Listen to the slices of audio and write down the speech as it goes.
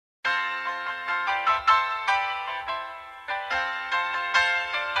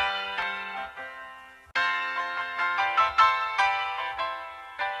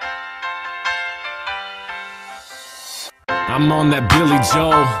I'm on that Billy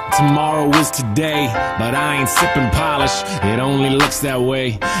Joel, tomorrow is today. But I ain't sipping polish, it only looks that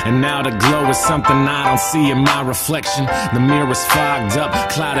way. And now the glow is something I don't see in my reflection. The mirror's fogged up,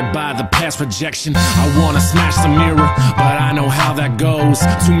 clouded by the past rejection. I wanna smash the mirror, but I know how that goes.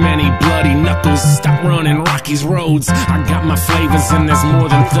 Too many bloody knuckles, stop running Rocky's roads. I got my flavors and there's more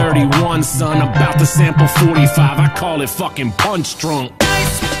than 31, son. About to sample 45, I call it fucking punch drunk.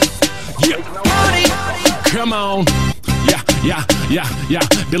 Yeah, come on. Yeah,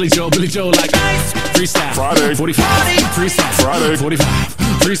 Billy Joe, like freestyle, Friday, 45, freestyle, Friday, 45,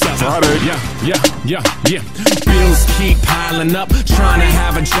 freestyle, Friday, yeah. Bills keep piling up, trying to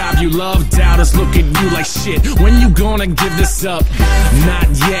have a job you love. Doubters look at you like shit, when you gonna give this up? Not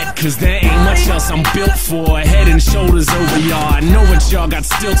yet, cause there ain't much else I'm built for. Head and shoulders over y'all, I know what y'all got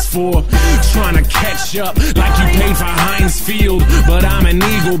stilts for. Trying to catch up, like you paid for Heinz Field. But I'm an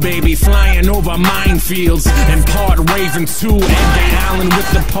eagle, baby, flying over minefields. And part Raven too, Edgar Allan with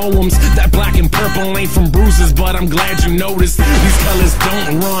the poems. That black and purple ain't from bruises, but I'm glad you noticed. These colors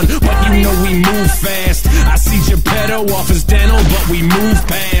don't run, but you know we move fast. I see Geppetto off his dental, but we move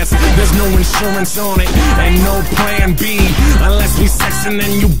past. There's no insurance on it, and no plan B. Unless we sexin',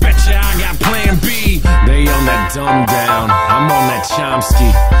 then you betcha I got plan B. They on that dumb down, I'm on that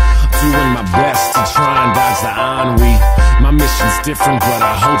Chomsky. Doing my best to try and dodge the ennui. My mission's different, but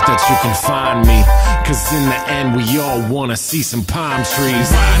I hope that you can find me. Cause in the end we all wanna see some palm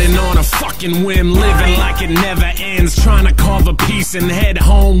trees. Riding on a fucking whim, living like it never ends. Trying to carve a piece and head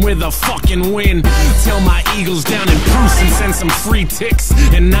home with a fucking win. Tell my eagles down in Bruce and send some free ticks.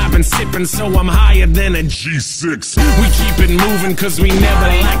 And I've been sipping so I'm higher than a G6. We keep it moving cause we never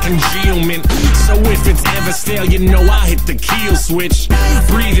lack congealment. So if it's ever stale, you know I hit the keel switch.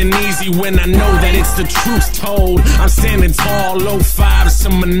 Breathing easy when I know that it's the truth told. I'm standing tall, low five,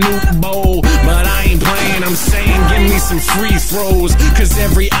 some minute bowl. But I ain't playing, I'm saying give me some free throws. Cause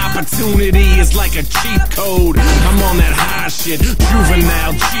every opportunity is like a cheat code. I'm on that high shit,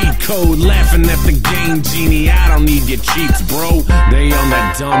 juvenile cheat code. Laughing at the game genie, I don't need your cheats, bro. They on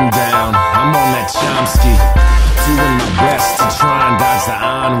that dumb down, I'm on that Chomsky. Doing my best to try and dodge the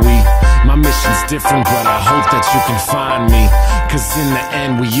ennui. My mission's different, but I hope that you can find me. Cause in the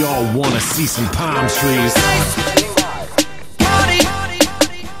end we all wanna see some palm trees.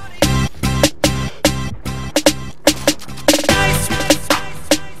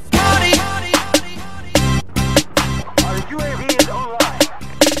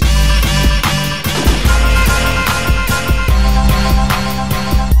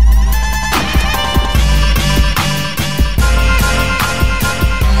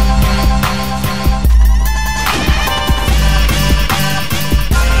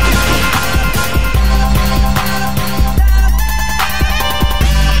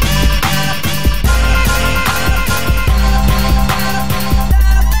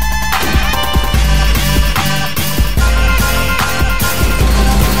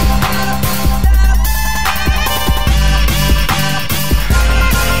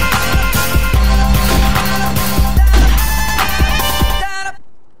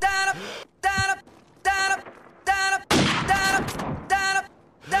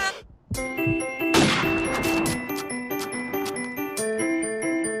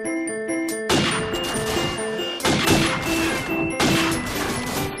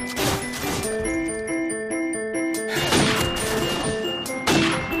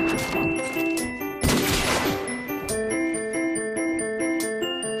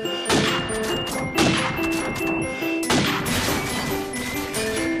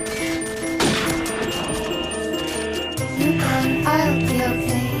 I'll be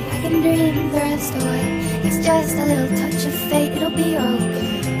okay, I can dream the rest away. It's just a little touch of fate, it'll be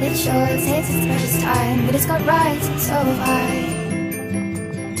okay. It sure takes its precious time, but it's got rights, and so have I.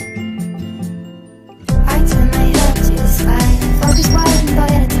 I turn my head to the sky, focus one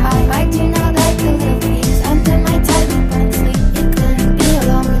thought at a time. I do not like the little peace, under my tight up and sleep. It couldn't be a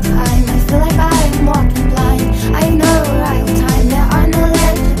longer time, I feel like I am walking blind. I know right time, there are no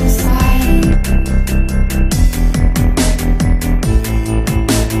legible signs.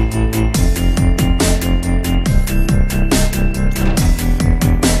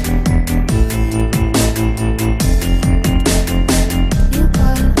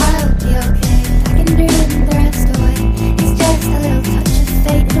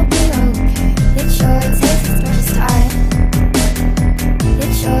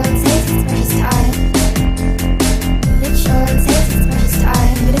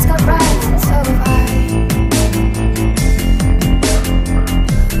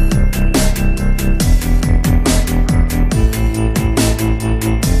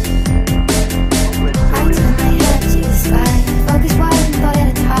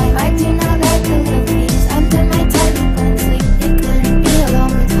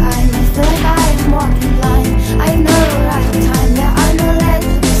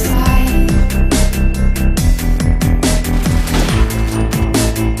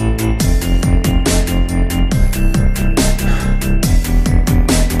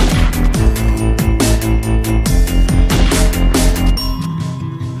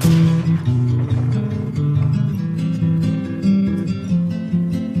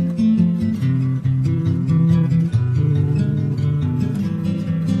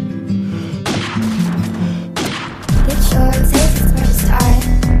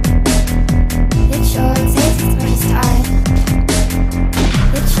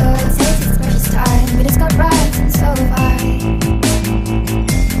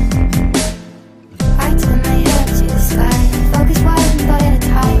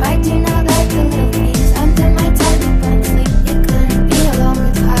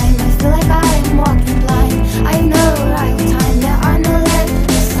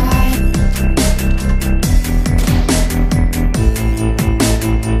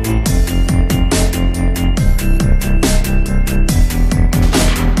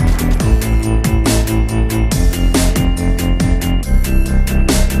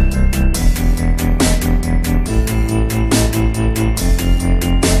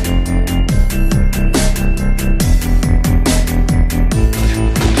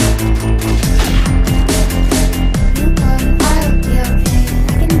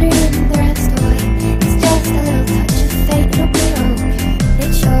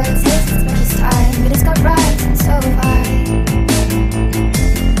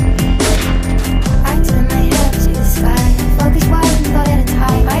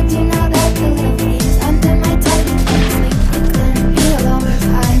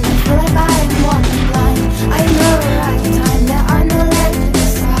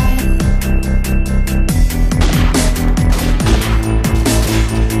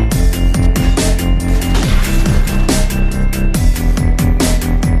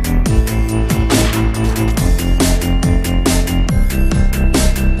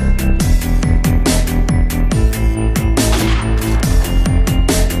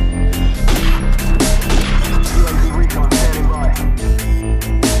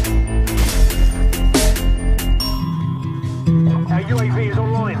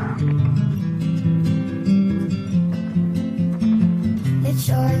 going. It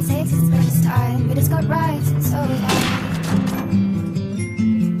sure takes its precious time, but it's got rights, and so have I.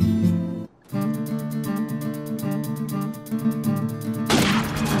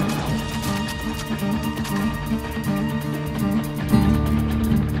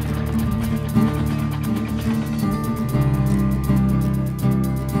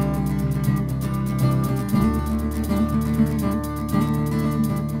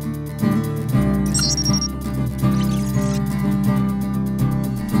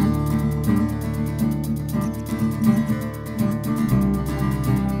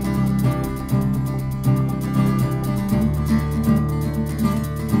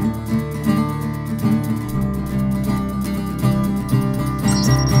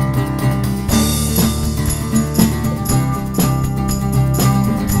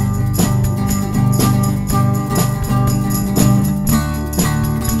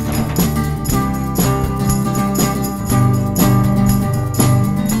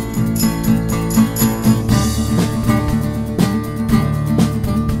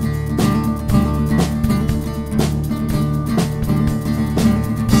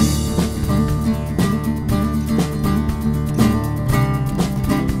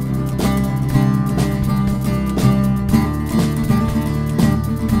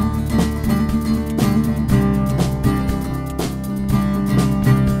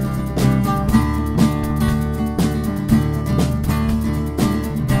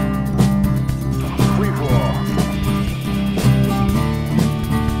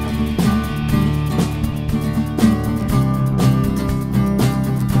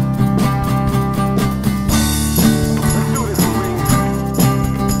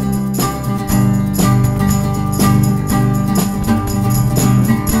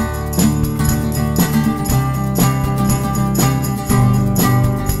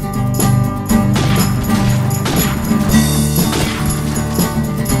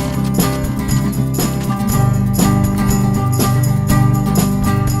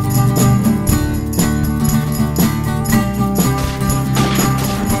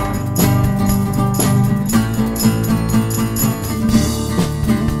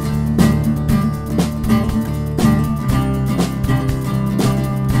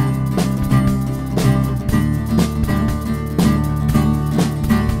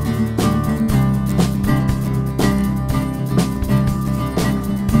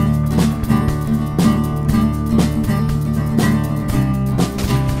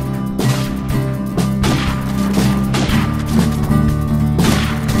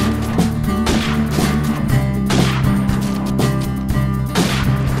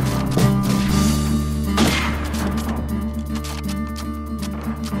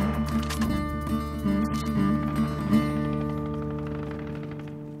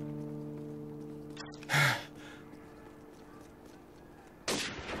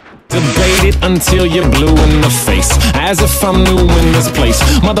 Debate it until you're blue in the face, as if I'm new in this place.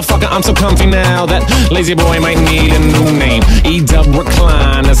 Motherfucker, I'm so comfy now that lazy boy might need a new name. E-dub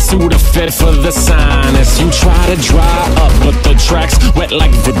recliner, suited fit for the sinus. You try to dry up, but the track's wet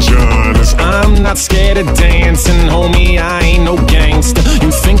like vaginas. I'm not scared of dancing, homie, I ain't no gangster. You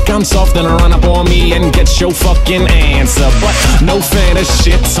think I'm soft, then run up on me and get your fucking answer. But no fan of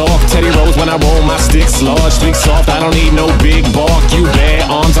shit talk, Teddy Rose when I roll my sticks. Large, speak soft, I don't need no big bark. You bare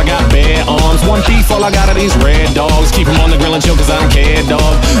arms, I got bare arms. One thief, all I got are these red dogs. Keep them on the grill and chill cause I don't care,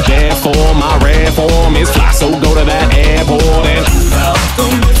 dog. Therefore my rare form is fly, so go to that airport and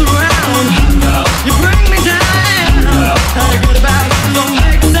don't mess around. You bring me down. I get about it, don't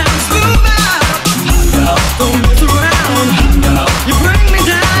make sense. Move out. Don't mess around. You bring me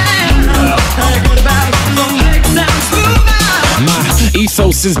down. I get about it, don't make sense. Move out. my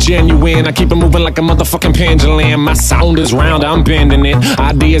ethos is genuine. I keep it moving like a motherfucking pendulum. My sound is round, I'm bending it.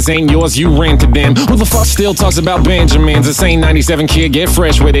 Ideas ain't yours, you rented them. Who the fuck still talks about Benjamins? This ain't 97, kid, get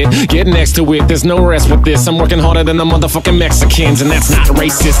fresh with it. Get next to it, there's no rest with this. I'm working harder than the motherfucking Mexicans, and that's not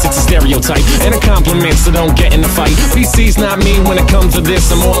racist, it's a stereotype and a compliment, so don't get in the fight. PC's not me when it comes to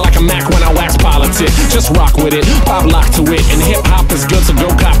this. I'm more like a Mac when I wax politics. Just rock with it, pop lock to it, and hip hop is good, so go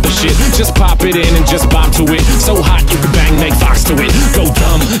cop the shit. Just pop it in and just bop to it. So hot you can bang, make Fox to it. Go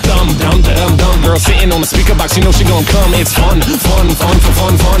dumb, dumb, dumb, dumb, dumb. Girl sitting on the speaker box, you know she gon' come. It's fun, fun, fun for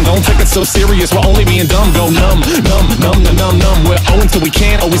fun, fun. Don't take it so serious, we're only being dumb. Go numb, numb, numb, numb, numb. We're owing till we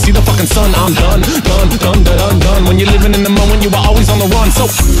can't always see the fucking sun. I'm done, done, done, done, done. When you're living in the moment, you are always on the run. So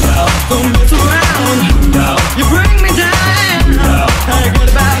don't mess around. You bring me down. I get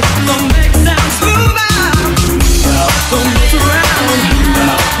about it, don't make sense. Move out. Don't mess around.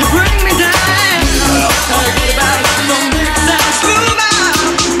 You bring me down. I get about it, don't make sense. Move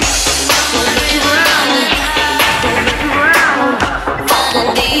out.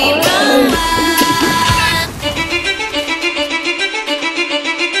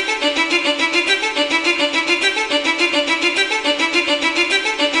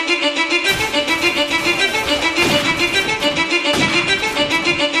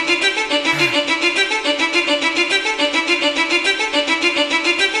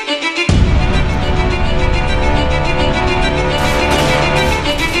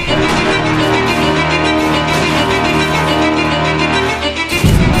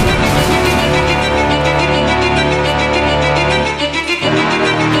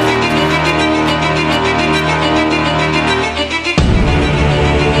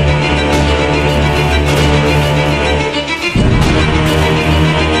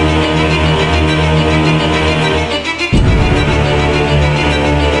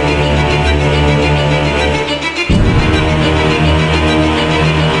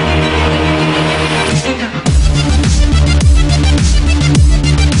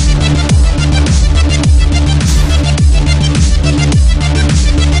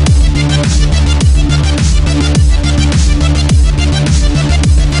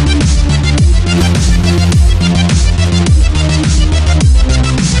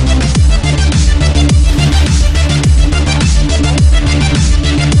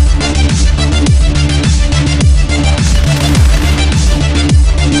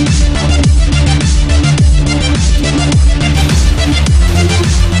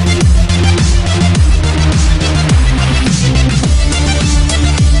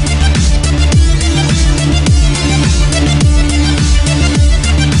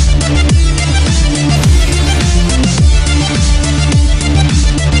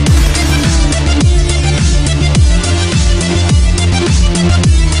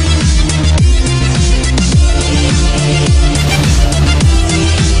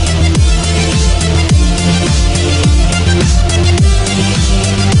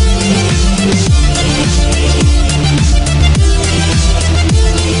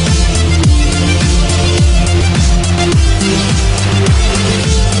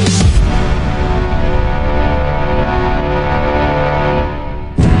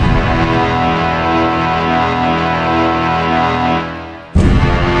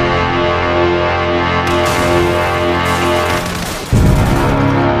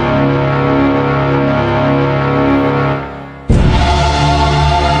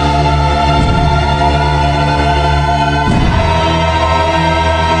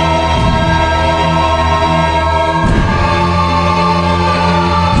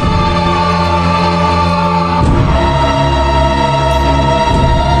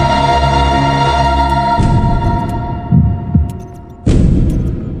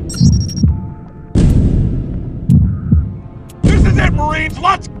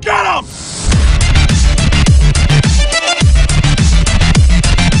 Let's get 'em!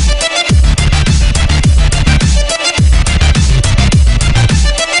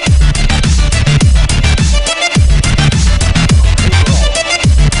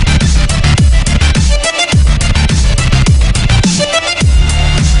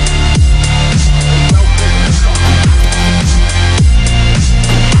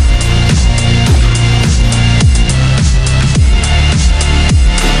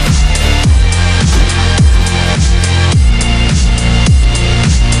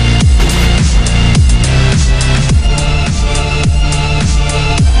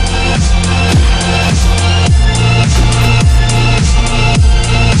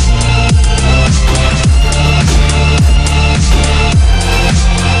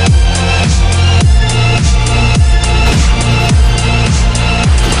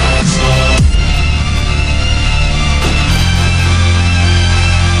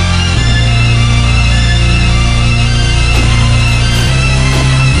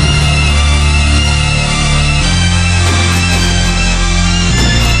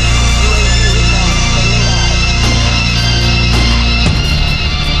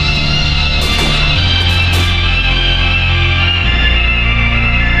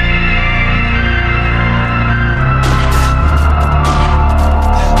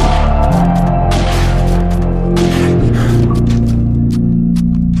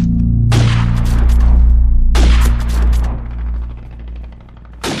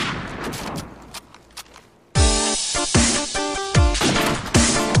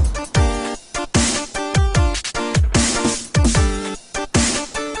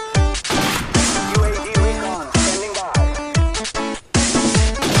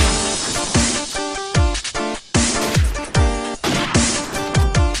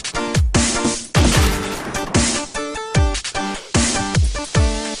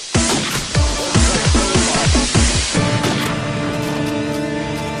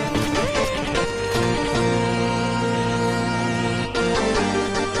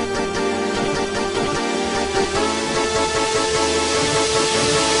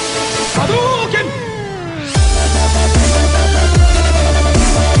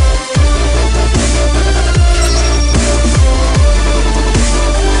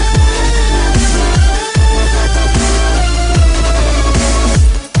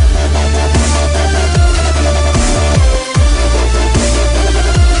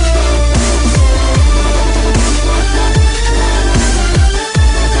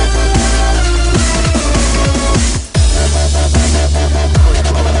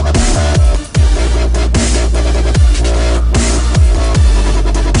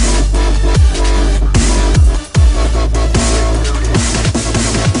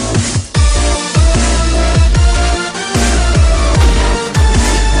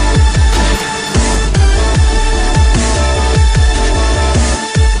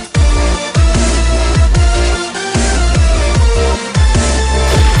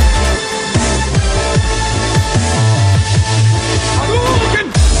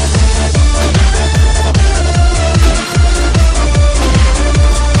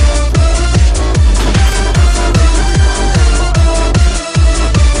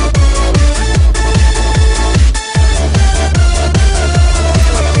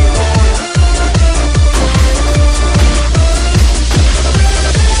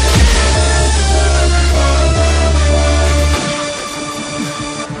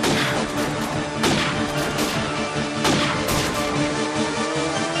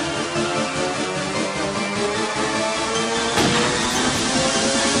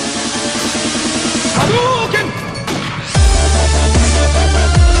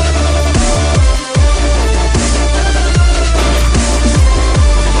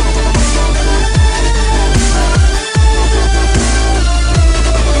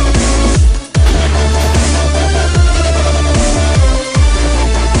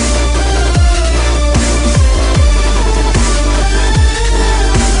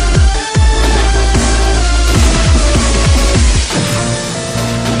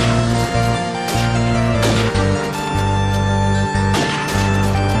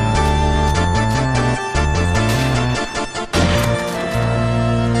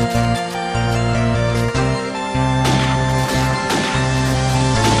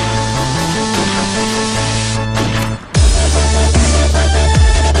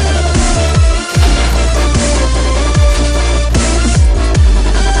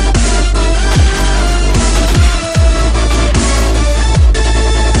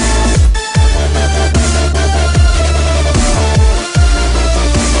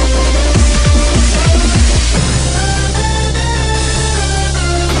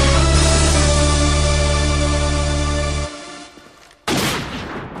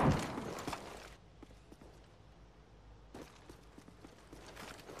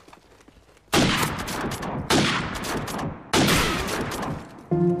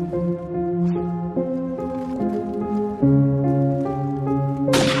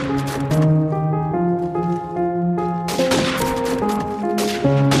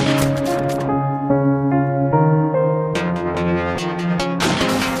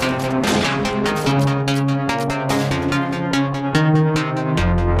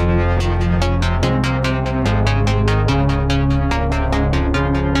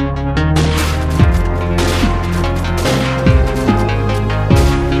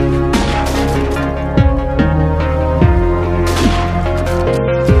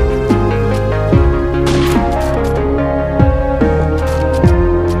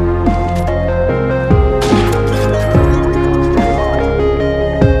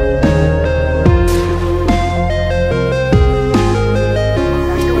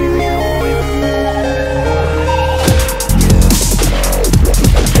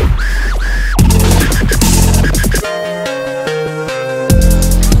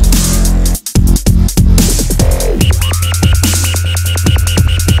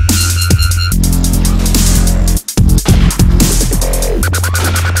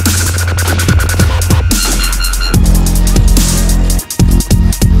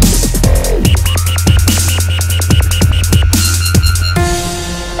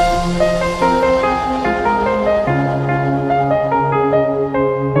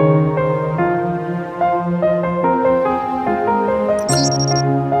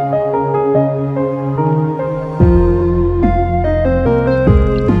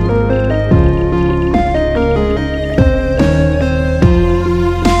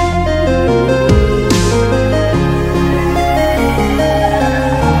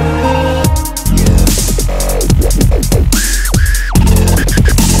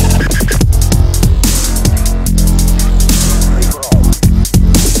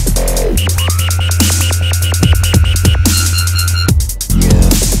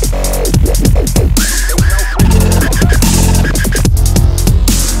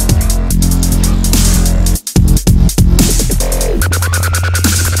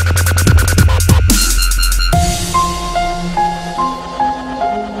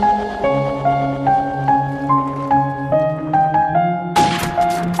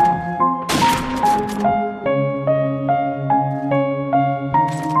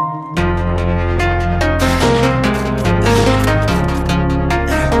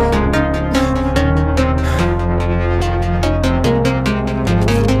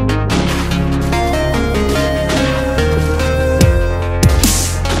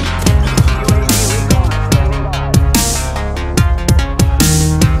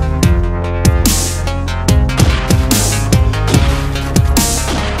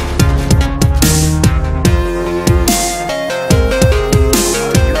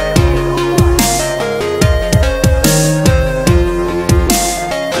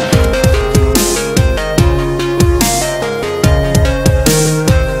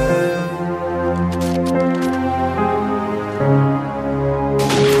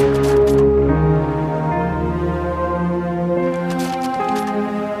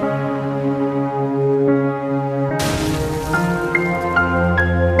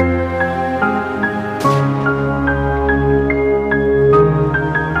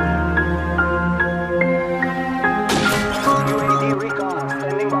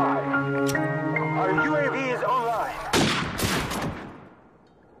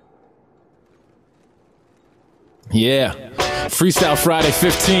 Yeah. Freestyle Friday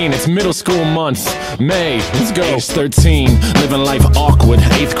 15, it's middle school month, May, let's go. Age 13, living life awkward,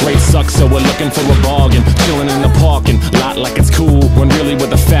 8th grade sucks, so we're looking for a bargain. Chilling in the parking lot like it's cool, when really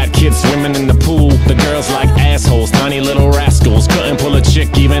with the fat kids swimming in the pool. The girls like assholes, tiny little rascals, couldn't pull a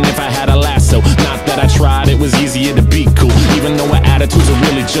chick even if I had a lasso. Not that I tried, it was easier to be cool, even though our attitudes are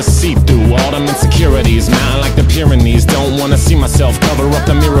really just see-through. All them insecurities, mountain like the Pyrenees, don't wanna see myself, cover up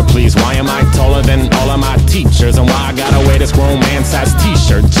the mirror please. Why am I taller than all of my teachers, and why I gotta wear this grown man-sized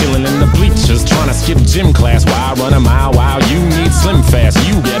t-shirt, chilling in the bleachers, trying to skip gym class. Why I run a mile while you need slim fast?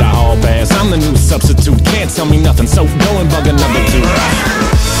 You get a hall pass, I'm the new substitute, can't tell me nothing, so go and bug another dude.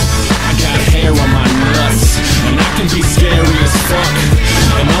 I got hair on my nuts, and I can be scary as fuck,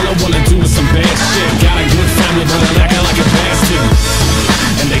 and all I wanna do is some bad shit. Got a good family, but I'm acting like a bastard,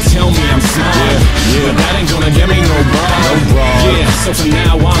 and they tell me I'm smart, but that ain't gonna get me no bra. Yeah, so for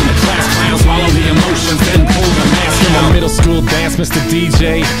now I'm the class clown, swallow the emotions, then pull the mask out. Middle school dance, Mr.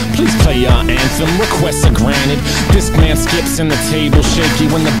 DJ, please play your anthem, requests are granted. This man skips and the table shaky.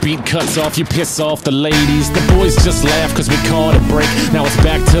 When the beat cuts off, you piss off the ladies. The boys just laugh cause we caught a break. Now it's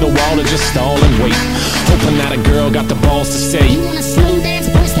back to the wall to just stall and wait, hoping that a girl got the balls to say, you wanna slow dance,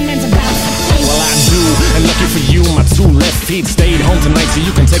 boys, the man's about to play. Well I do, and lucky for you, my 2 left feet stayed home tonight so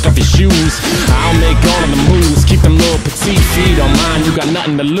you can take off your shoes. I'll make all of the moves, keep them little petite feet on mine, you got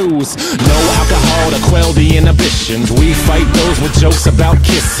nothing to lose. No alcohol to quell the inhibitions, we fight those with jokes about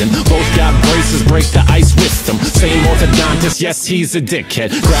kissing. Both got braces, break the ice with them. Same orthodontist, yes he's a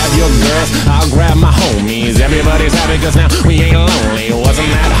dickhead. Grab your girls, I'll grab my homies. Everybody's happy cause now we ain't lonely. Wasn't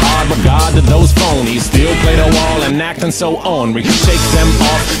that hard, regard to those phonies. Still play the wall and acting so ornery. Shake them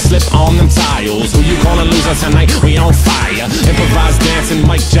off, slip on them tiles. Who you calling loser tonight? We on fire. Improvise dancing,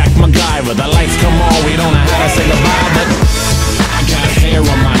 Mike Jack MacGyver. The lights come on, we don't know how to say goodbye, but I got hair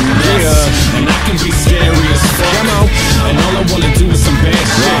on my nuts, and I can be scary as fuck. Come on. And all I wanna do is some bad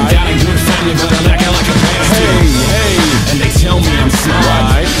shit. Got a good family, but I'm acting like a bastard. Hey, and they tell me I'm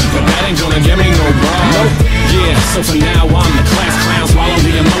smart, but that ain't gonna get me no bra. Nope. Yeah, so for now I'm the class clown, swallow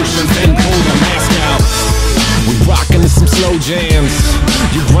the emotions, then pull the mask out. We rockin' to some slow jams,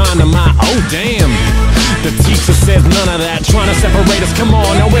 you grindin' my oh damn. The teacher says none of that, trying to separate us, come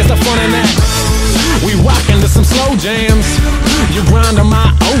on, now where's the fun in that? We rockin' to some slow jams, you grindin'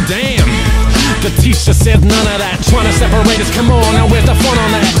 my oh damn. The teacher says none of that, trying to separate us, come on, now where's the fun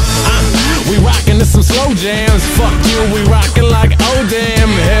on that? We rockin' to some slow jams, fuck you, we rockin' like oh damn.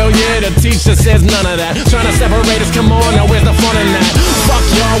 Hell yeah, the teacher says none of that, trying to separate us, come on, now where's the fun in that? Fuck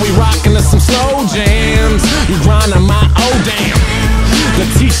y'all, we rockin' to some slow jams, you grindin' my oh damn. The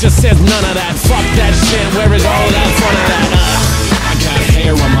teacher says none of that, fuck that shit, where is all that fun of that? I got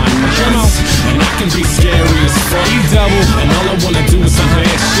hair on my nuts, and I can be scary as fuck. E-double, and all I wanna do is some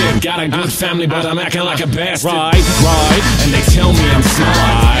bad shit. Got a good family, but I'm acting like a bastard. Right, and they tell me I'm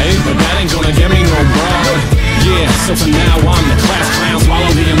smart, but that ain't gonna get me no bra. Yeah, so for now I'm the class clown,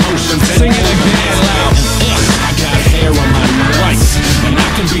 swallow the emotions, sing it again loud. I got hair on my nuts, and I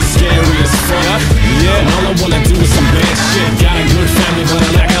can be scary as fuck. Yeah, and all I wanna do is some bad shit. Got a good family, but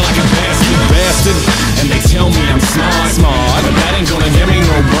I'm acting like a bastard. And they tell me I'm smart, but that ain't gonna get me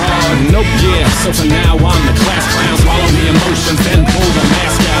no bra. Nope, yeah, so for now I'm the class clown, swallow the emotions, then pull the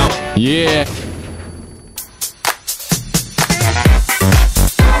mask out. Yeah.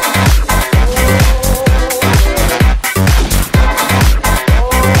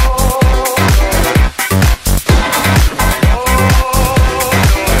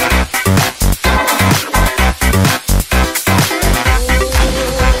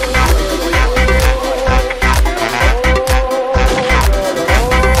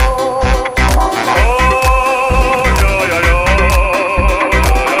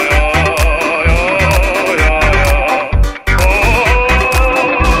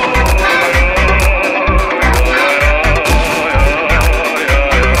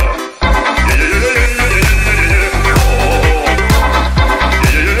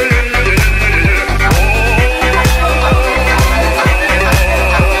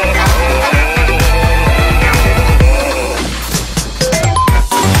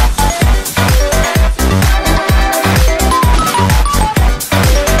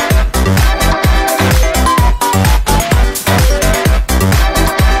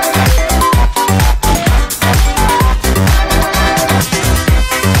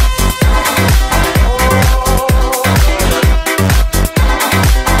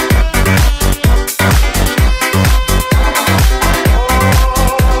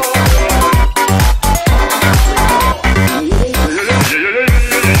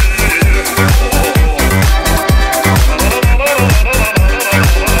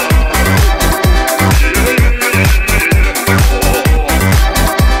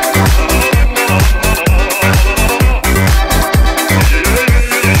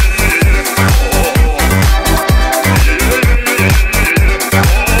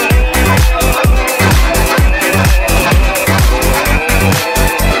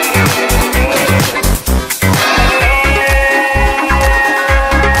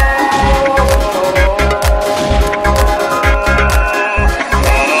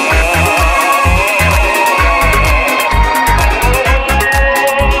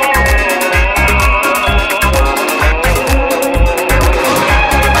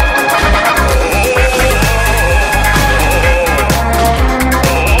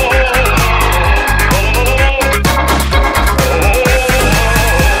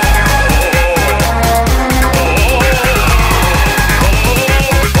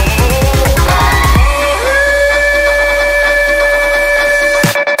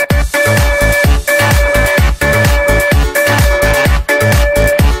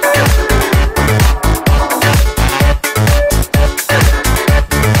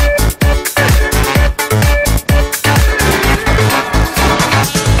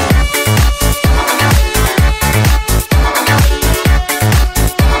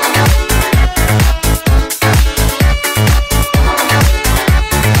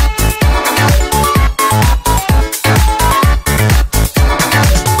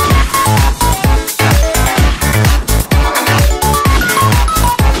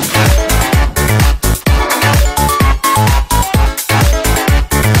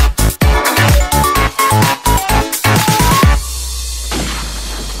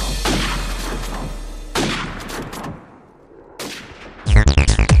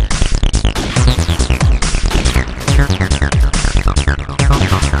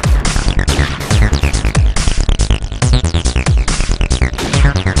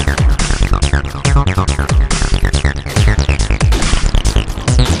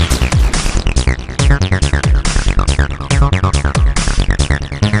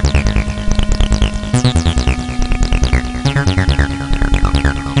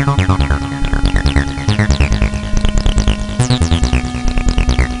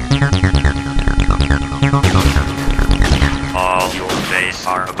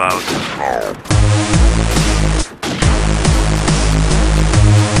 about to fall.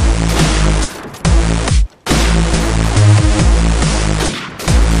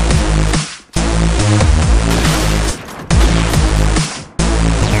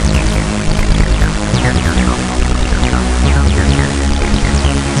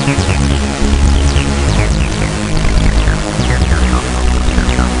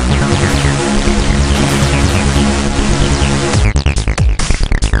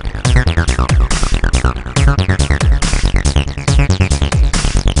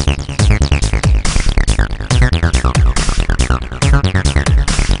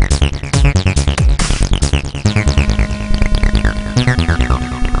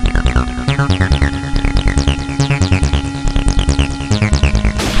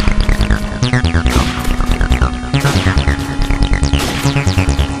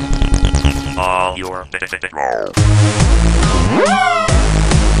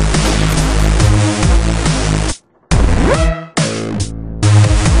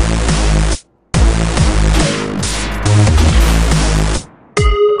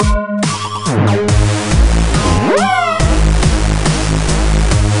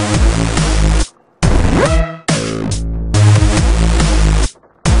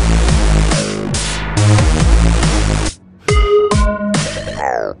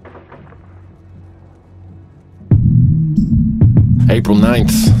 April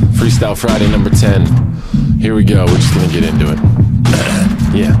 9th, Freestyle Friday number 10. Here we go, we're just gonna get into it.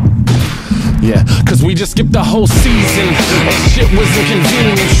 Yeah, cause we just skipped the whole season and shit was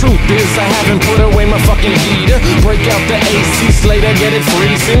inconvenient. Truth is, I haven't put away my fucking heater. Break out the AC Slater, get it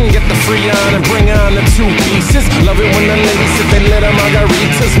freezing. Get the Freon and bring on the two pieces. Love it when the ladies sip they little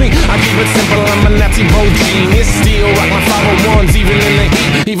margaritas. Me, I keep it simple, I'm a Nazi Bo genius. Still rock my 501s even in the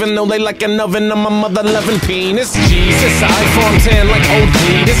heat. Even though they like an oven on my mother loving penis. Jesus, iPhone 10 like old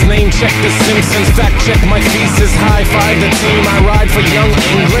Cletus. Name check the Simpsons, fact check my thesis. High five the team, I ride for young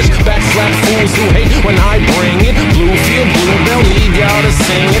English. Backslap fools who hate when I bring it. Bluefield, Bluebell, need y'all to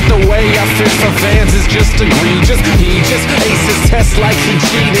sing it. The way I fish for fans is just egregious. He just aces tests like he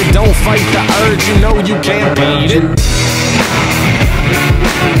cheated. Don't fight the urge, you know you can't beat it.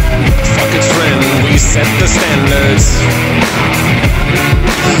 Fuck its friend, we set the standards.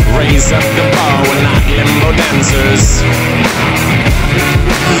 Raise up the bar, we're not limbo dancers.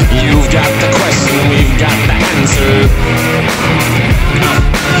 You've got the question, we've got the answer.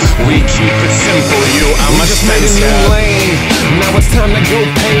 We keep it simple, you are much just made a new lane. Now it's time to go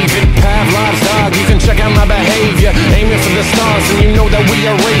pave it. Pavlov's dog, you can check out my behavior. Aiming for the stars and you know that we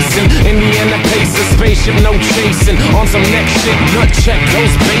are racing. Indiana Pacers, spaceship, no chasing. On some next shit, nut check those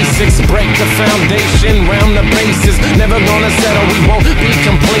basics. Break the foundation, round the bases. Never gonna settle, we won't be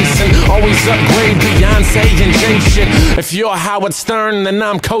complacent. Always upgrade Beyonce and J shit. If you're Howard Stern, then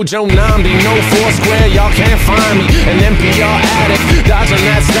I'm Kojo Namdi. No Foursquare, y'all can't find me. An NPR addict, dodging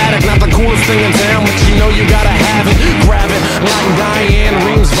that static. Not the coolest thing in town, but you know you gotta have it. Grab it like Diane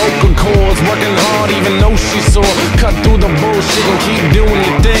Reeves, vocal cords. Working hard even though she's sore. Cut through the bullshit and keep doing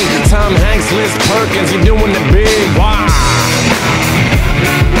your thing. Tom Hanks, Liz Perkins, you're doing it big. Wow.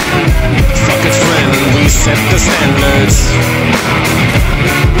 Fuck its friend, we set the standards.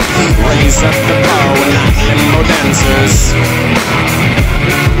 Raise up the bar, we're not limbo dancers.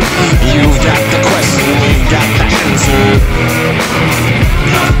 You've got the question, we've got the answer.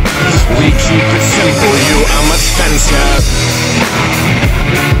 We keep it simple, you are much fancier.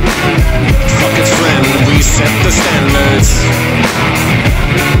 Fuck its friend, we set the standards.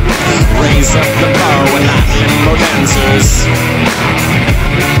 Raise up the bar, we're not limbo dancers.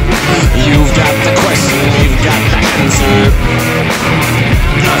 You've got the question, we've got the answer.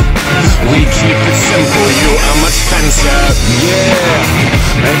 We keep it simple, you are much fancier.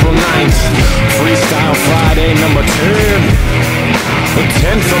 Yeah, April 9th, Freestyle Friday number 10. The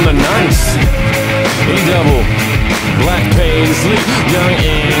 10th on the 9th. E-double, Black Paisley, Young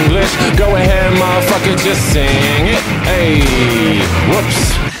English. Go ahead, motherfucker, just sing it. Hey,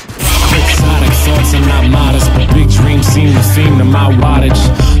 whoops. Exotic thoughts are not modest, but big dreams seem the theme to my wattage.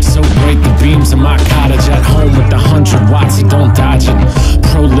 So bright the beams of my cottage. At home with the 100 watts, so don't dodge it.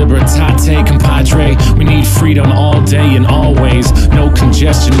 Pro libertate, compadre. We need freedom all day and always. No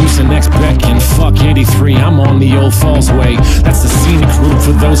congestion, Mucinex Beck and fuck 83. I'm on the old Falls Way. That's the scenic route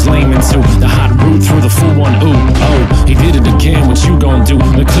for those laymen too. The hot route through the full one. Ooh, oh, he did it again. What you gon' do?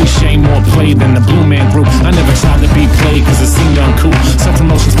 The cliche more played than the Blue Man Group. I never tried to be played cause it seemed uncool. Some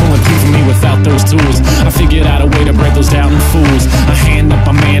promotions pulling through for me without those tools. I figured out a way to break those doubting fools. A hand up,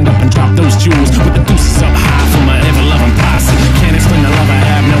 I manned up and drop those jewels. With the deuces up high for my ever-loving posse. Can't explain the love I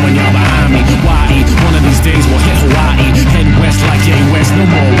have knowing y'all behind me. Why? One of these days we'll hit Hawaii. Head west like Jay West, no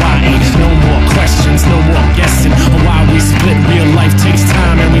more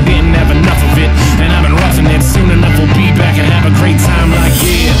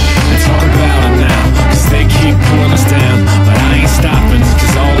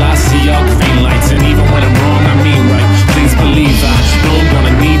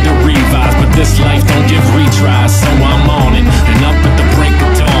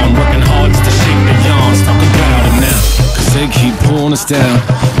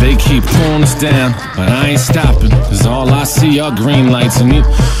now. They keep pulling us down, but I ain't stopping, cause all I see are green lights. And you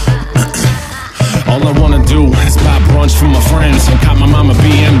all I wanna do is buy brunch for my friends and cop my mama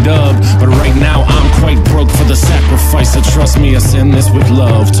BMW. But right now I'm quite broke for the sacrifice, so trust me, I send this with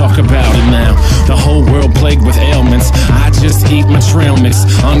love. Talk about it now. The whole world plagued with ailments, I just eat my trail mix,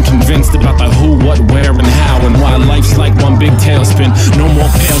 unconvinced about the who, what, where, and how, and why life's like one big tailspin. No more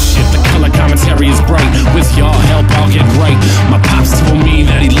pale shit, the color commentary is bright. With y'all help, I'll get right. My pops told me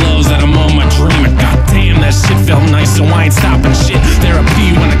that he loves that I'm on my dream, and goddamn, that shit felt nice, so I ain't stopping shit.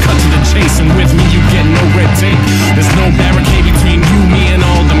 Therapy when I cut to the chase, and with me you get no red tape. There's no barricade between you, me, and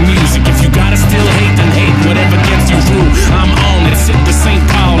all the music. If you gotta still hate, then hate whatever gets you through. I'm on it, sip the St.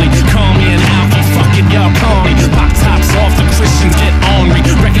 Pauli, call me an alky, fuck it, y'all call me. Pop tops off, the Christians get ornery.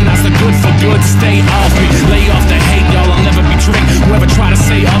 Recognize the good for good, stay off me. Lay off the hate, y'all, I'll never betray. Whoever try to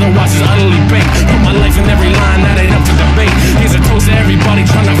say otherwise is utterly baked. Put my life in every line, that ain't up to debate. Here's a toast to everybody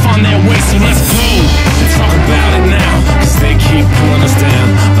trying to find their way, so let's go and talk about it now. Cause they keep pulling us down,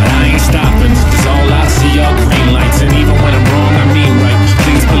 but I ain't stopping, cause all I see are green lights. And even when I'm wrong, I mean right.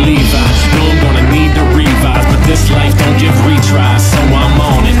 Please believe I know I'm gonna need to revise, but this life don't give retries, so I'm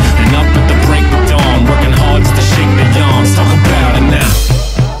on it. And up at the break of dawn, working hard just to shake the yawns. Talk about it now.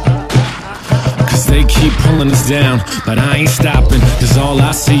 They keep pulling us down, but I ain't stopping, cause all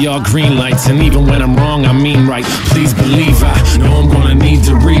I see are green lights. And even when I'm wrong, I mean right. Please believe I know I'm gonna need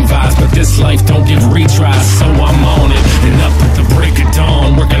to revise, but this life don't give retries, so I'm on it. And up at the break of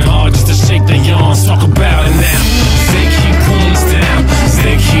dawn, working hard just to shake the yawns. Talk about it now. They keep pulling us down,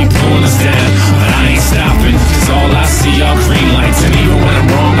 they keep pulling us down, but I ain't stopping, cause all I see are green lights. And even when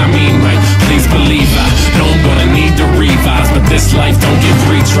I'm wrong, I mean right. Please believe I know I'm gonna need to revise, but this life don't give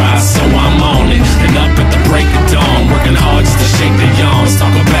retries, so I'm on it. And up at the break of dawn, working hard just to shake the yawns.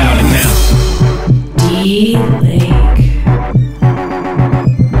 Talk about it now. D-Lake.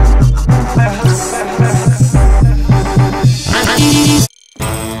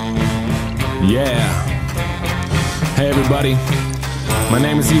 Yeah. Hey everybody, my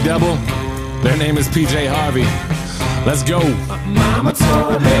name is E-Double, their name is PJ Harvey. Let's go. Mama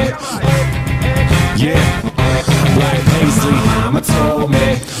told me. Yeah. Black Paisley. Mama told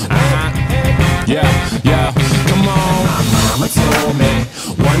me. Yeah, yeah, come on. My mama told me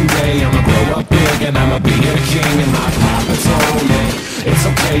one day I'ma grow up big and I'ma be a king. And my papa told me it's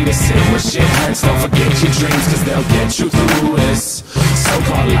okay to sit where shit hurts. Don't forget your dreams, cause they'll get you through this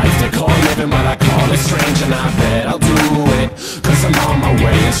so-called life they call living, but I call it strange. And I bet I'll do it, cause I'm on my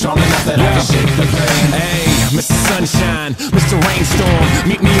way and strong enough that I can shake the pain. Hey, Mr. Sunshine, Mr. Rainstorm,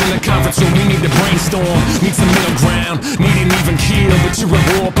 meet me in the conference room, we need to brainstorm. Need some middle ground, need an even keel, but you're at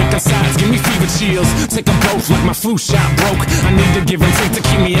war, pick up sides, give me fever chills. Take them both like my flu shot broke. I need to give and take to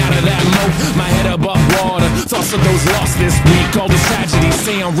keep me out of that moat. My head above water, thoughts of those lost this week. All these tragedies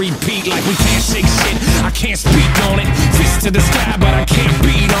stay on repeat like we can't shake shit. I can't speak on it, fist to the sky but I can't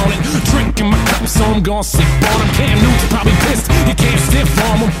beat on it. Drinking my cup so I'm gon' sip on him. Cam Newton's probably pissed, you can't stiff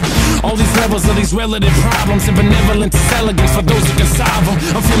on him. All these levels of these relative problems, and benevolence is elegance for those who can solve them.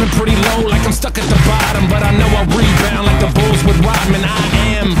 I'm feeling pretty low like I'm stuck at the bottom, but I know I'll rebound like the Bulls with Rodman. I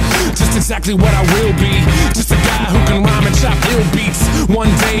am just exactly what I will be, just a guy who can rhyme and chop ill beats.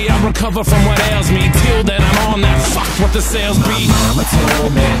 One day I'll recover from what ails me, till then I'm on that fuck what the sales be. My mama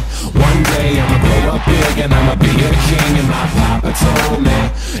told me one day I'ma grow up big and I'ma be a king. And my papa told me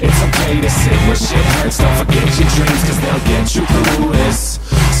it's okay to sit where shit hurts. Don't forget your dreams, cause they'll get you through this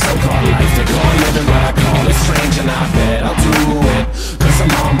so-called life they call living, but I call it strange. And I bet I'll do it, cause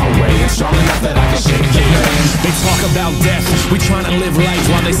I'm on my way and strong enough that I can shake the pain. They talk about death, we tryna live life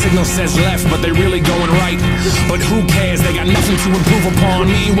while they signal says left, but they really going right. But who cares, they got nothing to improve upon.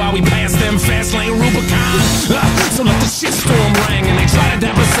 Meanwhile we pass them fast lane Rubicon. So let the shit storm ring and they try to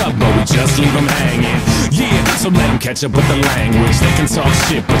dap us up, but we just leave them hanging. Yeah, so let them catch up with the language. They can talk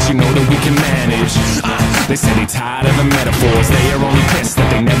shit, but you know that we can manage. They say they tired of the metaphors, they are only pissed that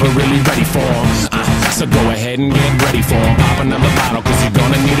they never really ready for them. So go ahead and get ready for them. Pop another bottle, cause you're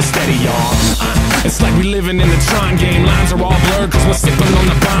gonna need a steady arm. It's like we living in the Tron game. Lines are all blurred cause we're sipping on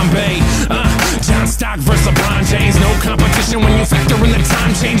the Bombay. John Stock versus LeBron James. No competition when you factor in the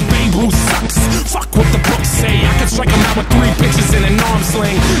time change. Babe Ruth sucks, fuck what the books say. I could strike him out with 3 pitches in an arm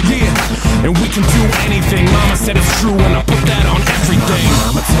sling. Yeah, and we can do anything. Mama said it's true and I put that on everything.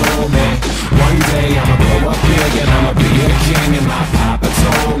 Mama told me one day I'ma grow up big and I'ma be a king. And my papa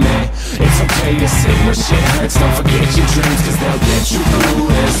told me it's okay to sit where shit hurts. Don't forget your dreams, cause they'll get you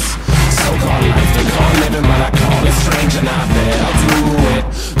through this so-called life they call living, but I call it strange. And I bet I'll do it,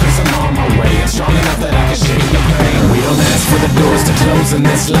 cause I'm on my way and strong enough that I can shake the pain. We don't ask for the doors to close in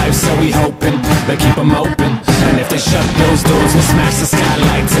this life, so we hoping they keep them open. And if they shut those doors, we'll smash the sky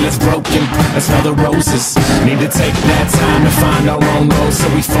skylight till it's broken. I smell the roses. Need to take that time to find our own road, so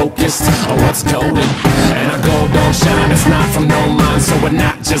we focused on what's golden. And our gold don't shine, it's not from no mind, so we're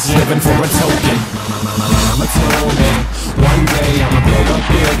not just living for a token. Mama told me one day I'ma grow up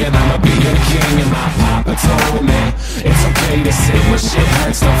big and I'ma be a king. And my papa told me it's okay to sit when shit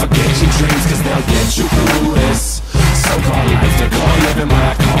hurts. Don't forget your dreams, cause they'll get you through this so-called life they call living, but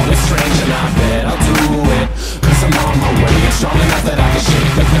I call it strange. And I bet I'll do it, cause I'm on my way and strong enough that I can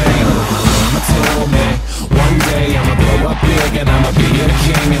shake the pain. Mama told me one day I'ma grow up big and I'ma be a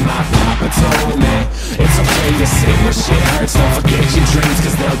king. And my papa told me it's okay to sit when shit hurts. Don't forget your dreams,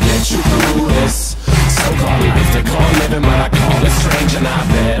 cause they'll get you through this